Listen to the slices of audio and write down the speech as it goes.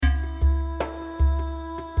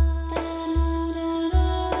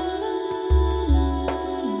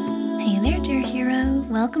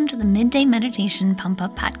welcome to the Midday Meditation Pump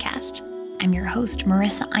Up Podcast. I'm your host,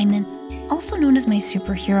 Marissa Iman, also known as my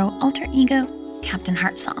superhero alter ego, Captain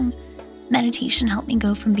Heartsong. Meditation helped me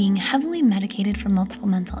go from being heavily medicated for multiple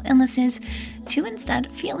mental illnesses to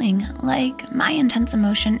instead feeling like my intense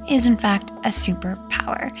emotion is in fact a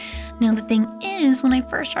superpower. Now the thing is, when I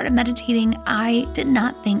first started meditating, I did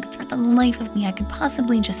not think for the life of me I could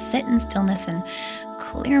possibly just sit in stillness and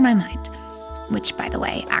clear my mind. Which, by the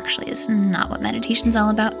way, actually is not what meditation's all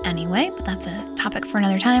about anyway, but that's a topic for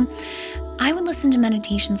another time. I would listen to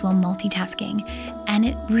meditations while multitasking, and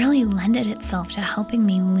it really lended itself to helping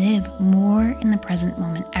me live more in the present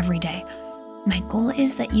moment every day. My goal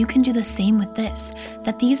is that you can do the same with this,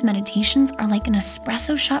 that these meditations are like an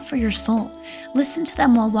espresso shot for your soul. Listen to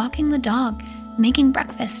them while walking the dog, making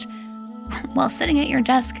breakfast, while sitting at your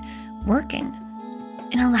desk, working,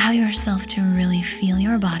 and allow yourself to really feel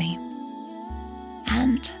your body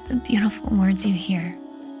and the beautiful words you hear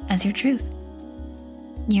as your truth.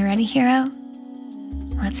 You ready, hero?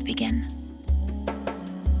 Let's begin.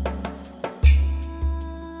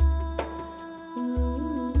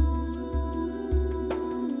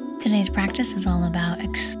 Today's practice is all about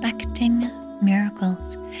expecting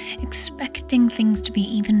miracles, expecting things to be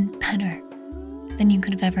even better than you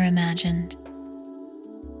could have ever imagined.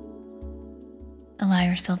 Allow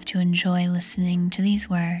yourself to enjoy listening to these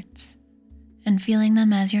words and feeling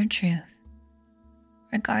them as your truth,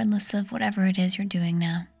 regardless of whatever it is you're doing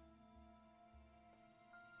now.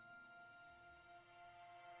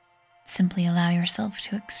 Simply allow yourself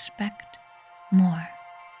to expect more.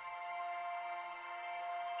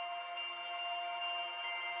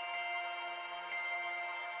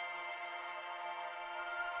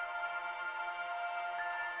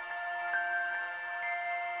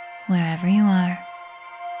 Wherever you are,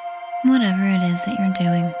 whatever it is that you're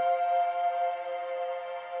doing,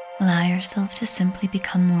 allow yourself to simply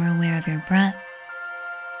become more aware of your breath.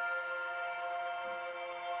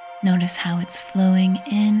 Notice how it's flowing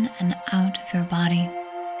in and out of your body.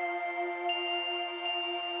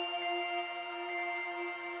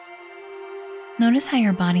 Notice how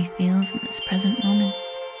your body feels in this present moment.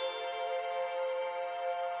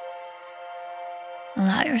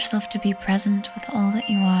 Allow yourself to be present with all that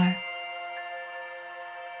you are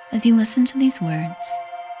as you listen to these words,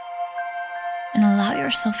 and allow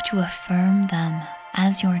yourself to affirm them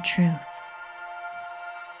as your truth.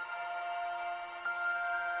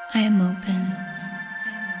 I am open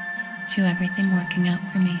to everything working out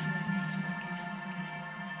for me.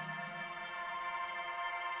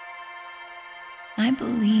 I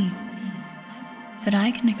believe that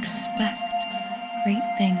I can expect great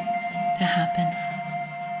things to happen.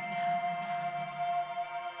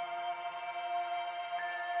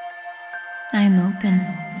 I am open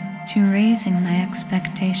to raising my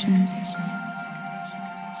expectations.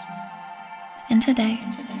 And today,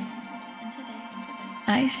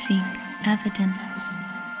 I seek evidence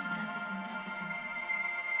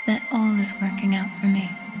that all is working out for me.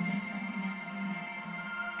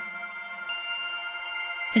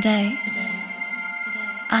 Today,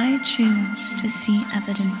 I choose to see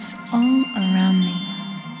evidence all around me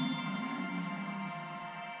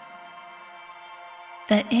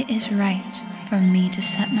that it is right for me to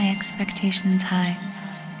set my expectations high.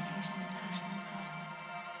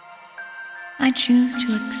 I choose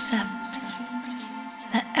to accept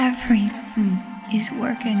that everything is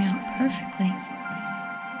working out perfectly.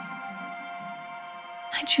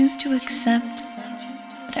 I choose to accept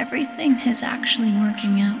that everything is actually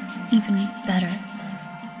working out even better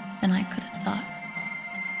than I could have thought.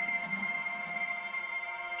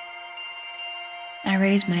 I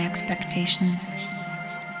raise my expectations,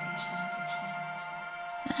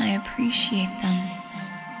 and I appreciate them.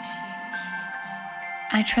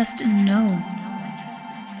 I trust and know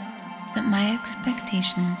that my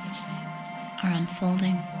expectations are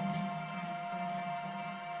unfolding.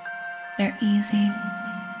 They're easy.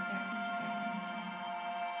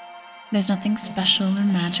 There's nothing special or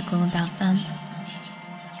magical about them.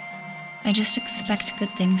 I just expect good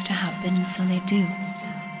things to happen, and so they do.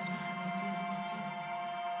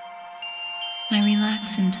 I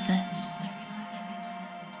relax into this.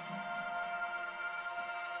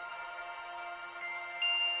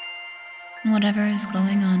 Whatever is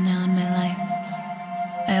going on now in my life,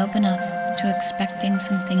 I open up to expecting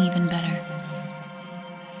something even better.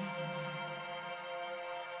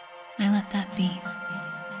 I let that be.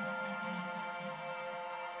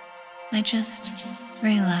 I just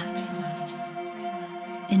relax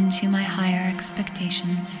into my higher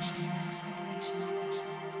expectations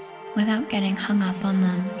without getting hung up on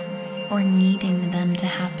them or needing them to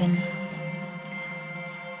happen.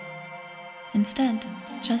 Instead,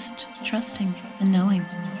 just trusting and knowing.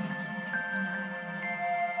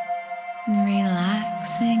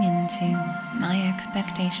 Relaxing into my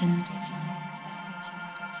expectations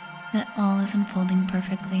that all is unfolding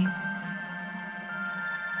perfectly.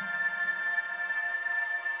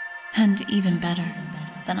 And even better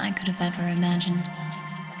than I could have ever imagined.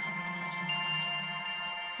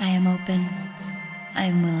 I am open, I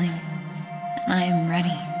am willing, and I am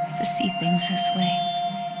ready to see things this way.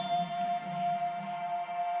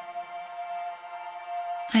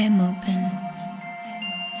 I am open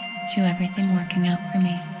to everything working out for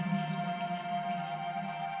me.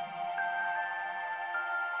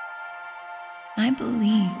 I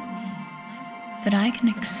believe that I can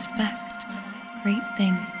expect great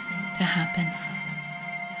things to happen.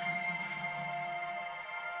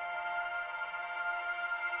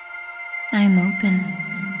 I am open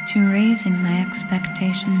to raising my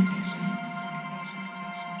expectations.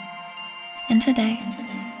 And today,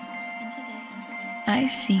 I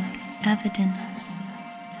seek evidence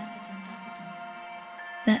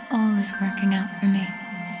that all is working out for me.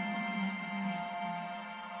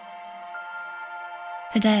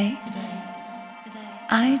 Today,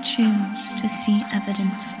 I choose to see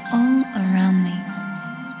evidence all around me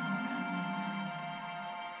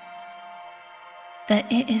that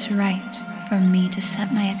it is right for me to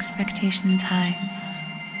set my expectations high.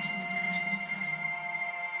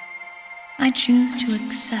 I choose to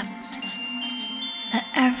accept that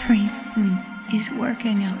everything is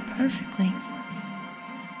working out perfectly.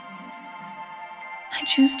 I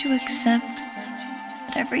choose to accept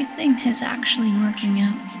that everything is actually working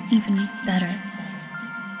out even better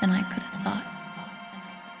than I could have thought.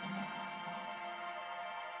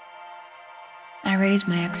 I raise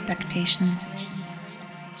my expectations,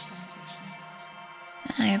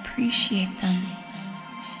 and I appreciate them.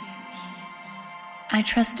 I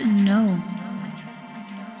trust and know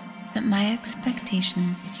that my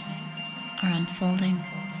expectations are unfolding.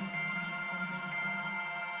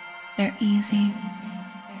 They're easy.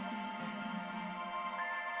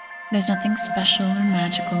 There's nothing special or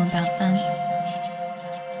magical about them.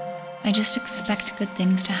 I just expect good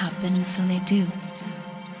things to happen, and so they do.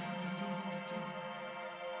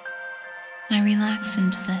 I relax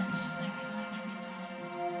into this.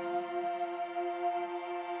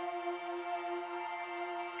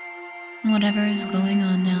 Whatever is going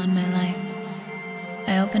on now in my life,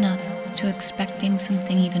 I open up to expecting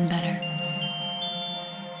something even better.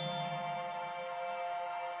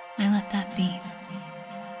 I let that be.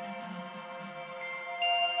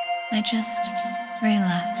 I just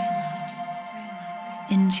relax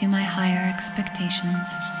into my higher expectations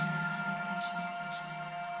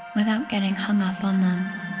without getting hung up on them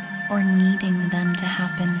or needing them to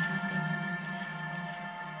happen.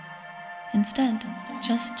 Instead,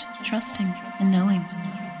 just trusting and knowing.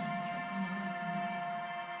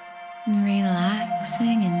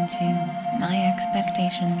 Relaxing into my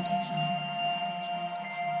expectations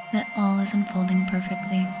that all is unfolding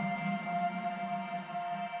perfectly.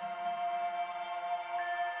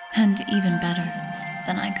 And even better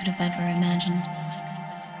than I could have ever imagined.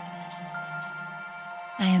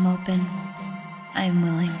 I am open, I am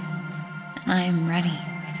willing, and I am ready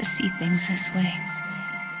to see things this way.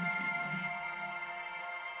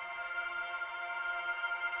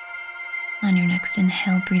 On your next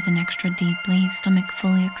inhale, breathe in extra deeply, stomach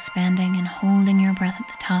fully expanding and holding your breath at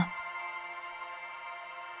the top.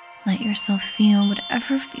 Let yourself feel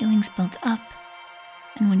whatever feelings built up,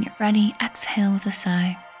 and when you're ready, exhale with a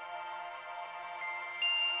sigh.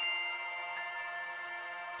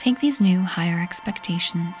 Take these new higher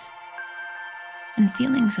expectations and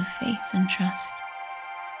feelings of faith and trust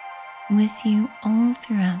with you all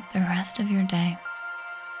throughout the rest of your day.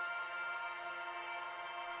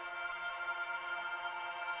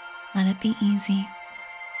 Let it be easy.